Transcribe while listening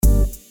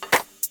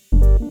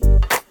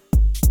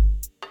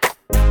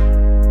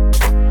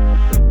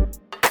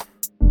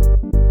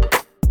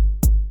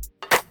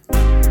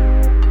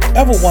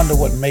Ever wonder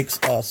what makes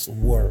us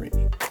worry?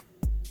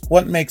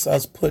 What makes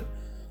us put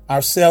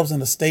ourselves in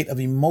a state of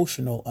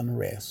emotional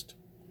unrest?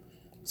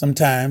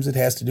 Sometimes it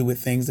has to do with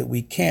things that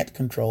we can't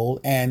control,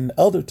 and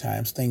other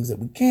times things that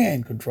we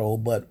can control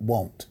but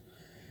won't.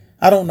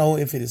 I don't know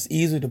if it is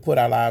easier to put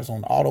our lives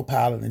on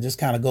autopilot and just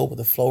kind of go with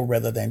the flow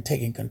rather than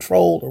taking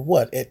control or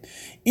what. At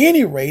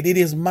any rate, it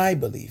is my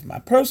belief, my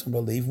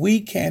personal belief,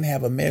 we can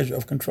have a measure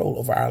of control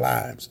over our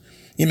lives.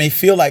 It may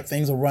feel like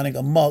things are running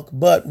amok,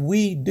 but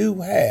we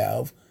do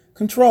have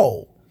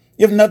control.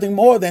 If nothing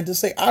more than to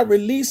say, I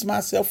release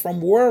myself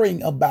from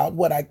worrying about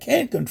what I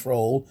can't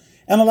control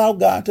and allow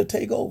God to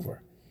take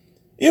over.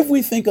 If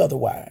we think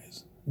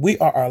otherwise, we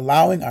are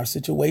allowing our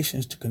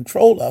situations to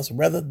control us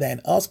rather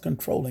than us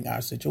controlling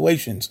our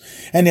situations.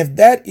 And if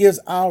that is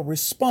our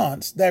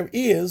response, there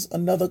is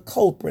another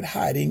culprit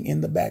hiding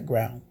in the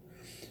background.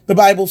 The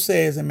Bible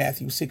says in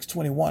Matthew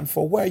 6:21,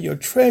 for where your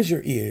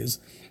treasure is,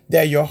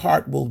 there your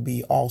heart will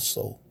be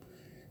also.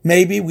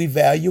 Maybe we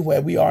value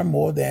where we are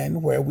more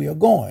than where we are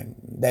going.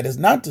 That is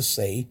not to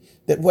say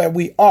that where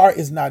we are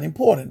is not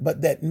important,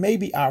 but that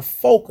maybe our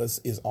focus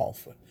is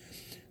off.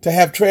 To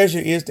have treasure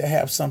is to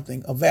have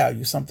something of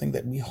value, something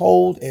that we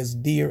hold as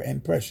dear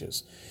and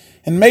precious.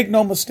 And make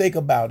no mistake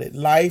about it,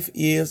 life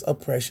is a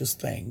precious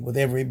thing. With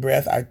every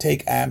breath I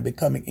take, I am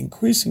becoming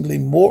increasingly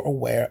more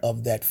aware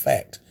of that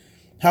fact.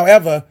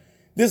 However,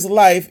 this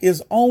life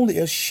is only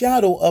a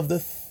shadow of the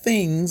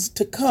things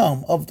to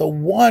come, of the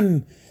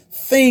one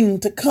thing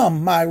to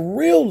come. My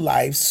real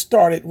life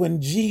started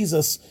when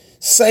Jesus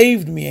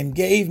saved me and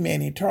gave me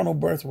an eternal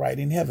birthright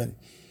in heaven.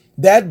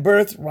 That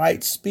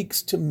birthright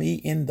speaks to me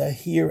in the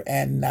here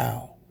and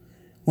now.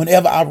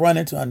 Whenever I run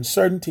into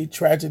uncertainty,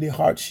 tragedy,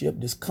 hardship,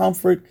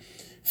 discomfort,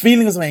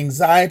 feelings of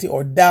anxiety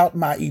or doubt,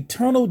 my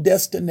eternal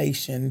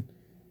destination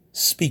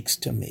speaks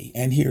to me.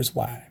 And here's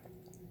why.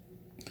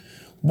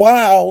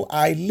 While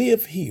I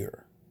live here,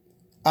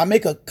 I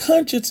make a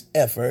conscious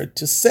effort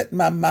to set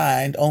my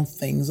mind on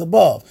things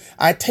above.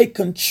 I take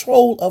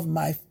control of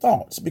my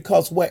thoughts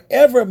because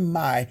wherever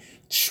my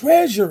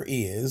treasure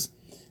is,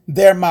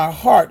 there my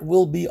heart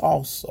will be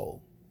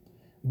also.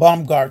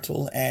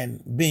 Baumgartel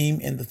and Beam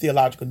in the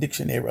Theological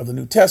Dictionary of the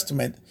New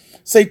Testament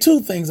say two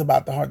things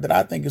about the heart that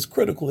I think is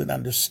critical in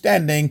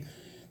understanding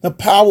the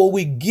power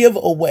we give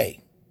away.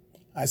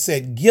 I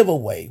said give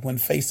away when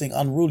facing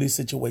unruly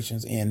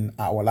situations in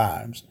our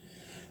lives.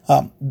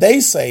 They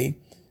say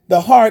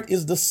the heart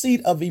is the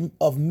seat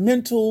of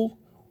mental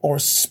or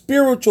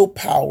spiritual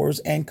powers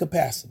and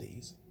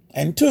capacities.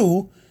 And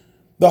two,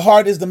 the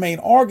heart is the main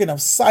organ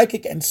of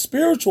psychic and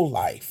spiritual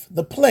life,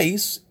 the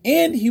place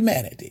in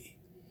humanity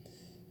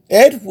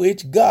at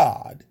which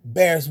God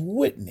bears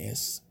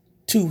witness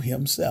to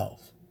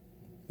himself.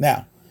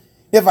 Now,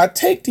 if I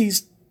take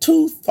these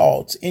two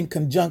thoughts in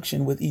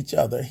conjunction with each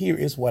other, here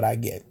is what I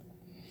get.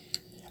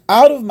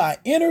 Out of my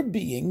inner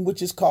being,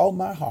 which is called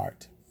my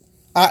heart,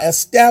 I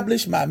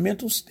establish my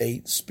mental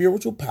state,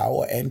 spiritual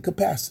power, and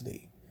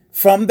capacity.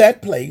 From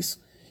that place,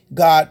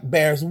 God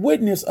bears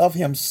witness of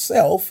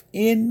himself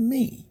in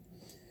me.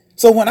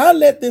 So when I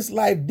let this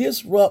life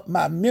disrupt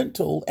my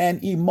mental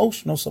and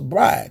emotional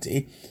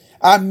sobriety,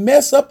 I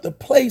mess up the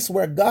place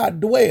where God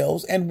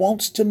dwells and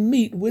wants to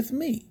meet with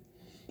me,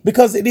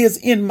 because it is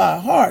in my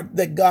heart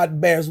that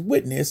God bears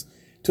witness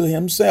to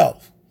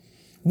himself.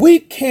 We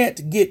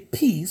can't get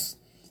peace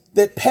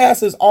that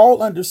passes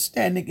all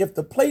understanding if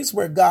the place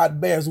where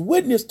God bears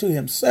witness to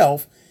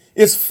himself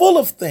is full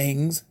of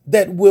things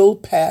that will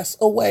pass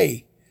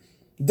away.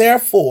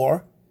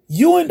 Therefore,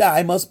 you and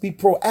I must be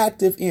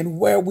proactive in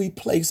where we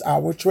place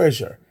our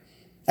treasure.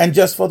 And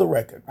just for the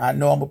record, I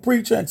know I'm a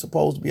preacher and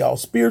supposed to be all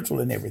spiritual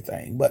and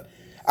everything, but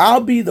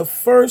I'll be the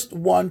first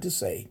one to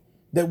say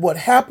that what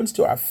happens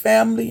to our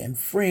family and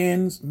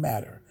friends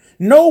matter.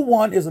 No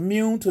one is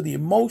immune to the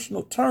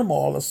emotional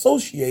turmoil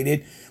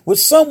associated with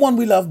someone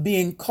we love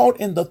being caught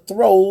in the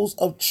throes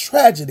of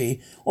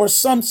tragedy or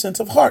some sense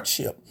of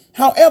hardship.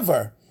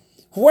 However,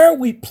 where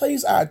we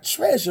place our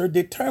treasure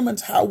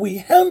determines how we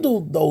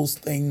handle those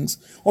things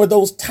or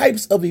those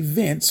types of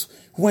events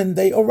when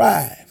they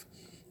arrive.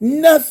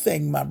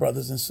 Nothing, my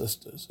brothers and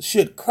sisters,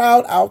 should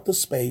crowd out the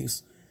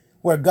space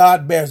where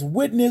God bears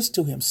witness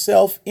to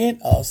himself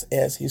in us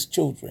as his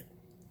children.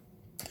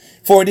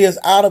 For it is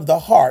out of the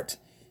heart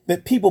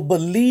that people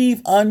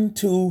believe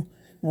unto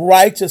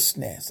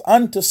righteousness,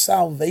 unto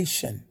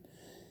salvation.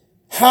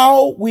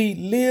 How we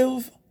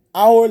live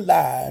our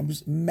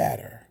lives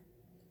matter.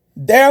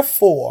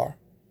 Therefore,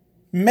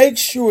 make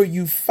sure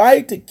you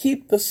fight to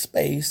keep the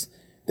space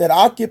that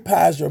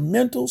occupies your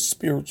mental,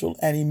 spiritual,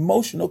 and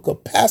emotional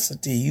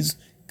capacities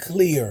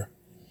clear.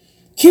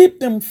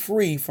 Keep them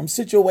free from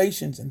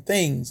situations and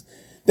things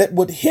that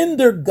would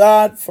hinder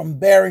God from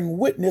bearing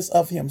witness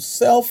of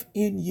himself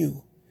in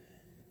you,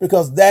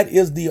 because that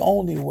is the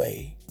only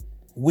way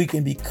we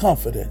can be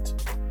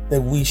confident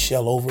that we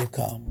shall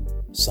overcome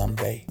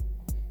someday.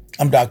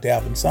 I'm Dr.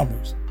 Alvin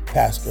Summers,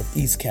 pastor of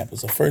East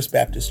Campus of First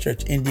Baptist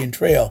Church, Indian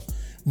Trail,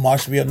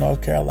 Marshville,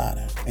 North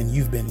Carolina, and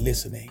you've been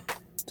listening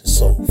to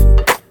Soul Food.